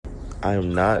I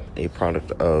am not a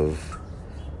product of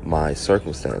my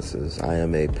circumstances. I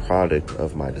am a product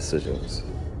of my decisions.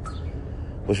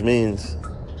 Which means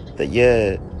that,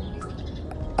 yeah,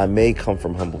 I may come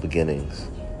from humble beginnings,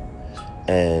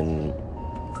 and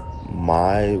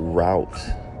my route,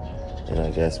 and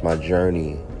I guess my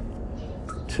journey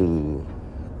to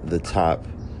the top,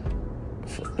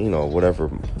 whatever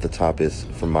the top is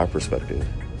from my perspective,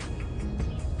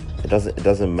 it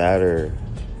doesn't matter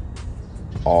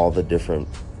all the different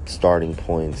starting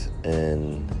points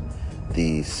and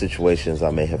the situations I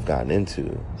may have gotten into.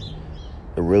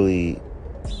 It really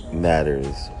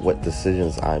matters what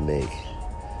decisions I make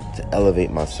to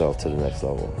elevate myself to the next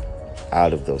level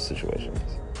out of those situations.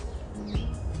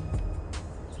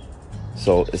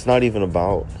 So it's not even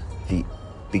about the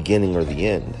beginning or the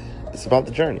end. It's about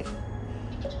the journey.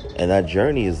 And that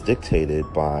journey is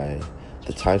dictated by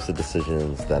the types of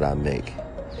decisions that I make.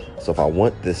 So if I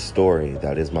want this story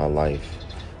that is my life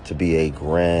to be a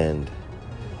grand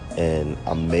and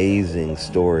amazing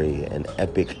story, an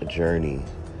epic journey,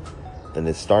 then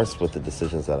it starts with the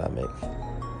decisions that I make.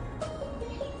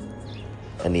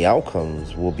 And the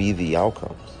outcomes will be the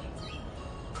outcomes.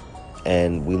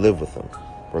 And we live with them,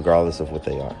 regardless of what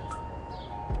they are.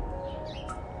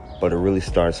 But it really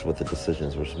starts with the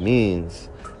decisions, which means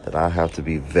that I have to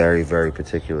be very, very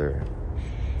particular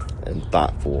and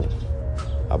thoughtful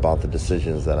about the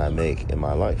decisions that I make in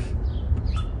my life,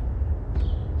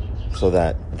 so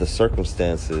that the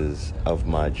circumstances of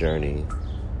my journey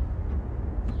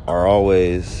are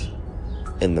always,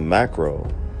 in the macro,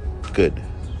 good,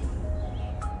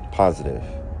 positive.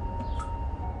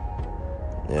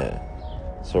 Yeah.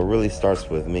 So it really starts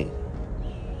with me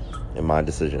and my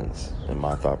decisions and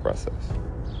my thought process.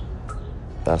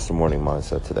 That's the morning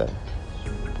mindset today.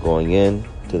 Going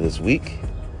into this week,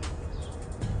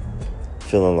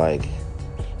 feeling like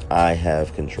I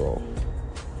have control.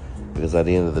 Because at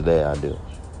the end of the day, I do.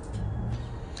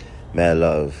 Mad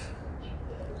love.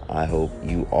 I hope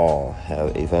you all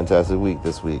have a fantastic week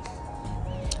this week.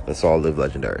 Let's all live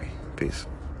legendary. Peace.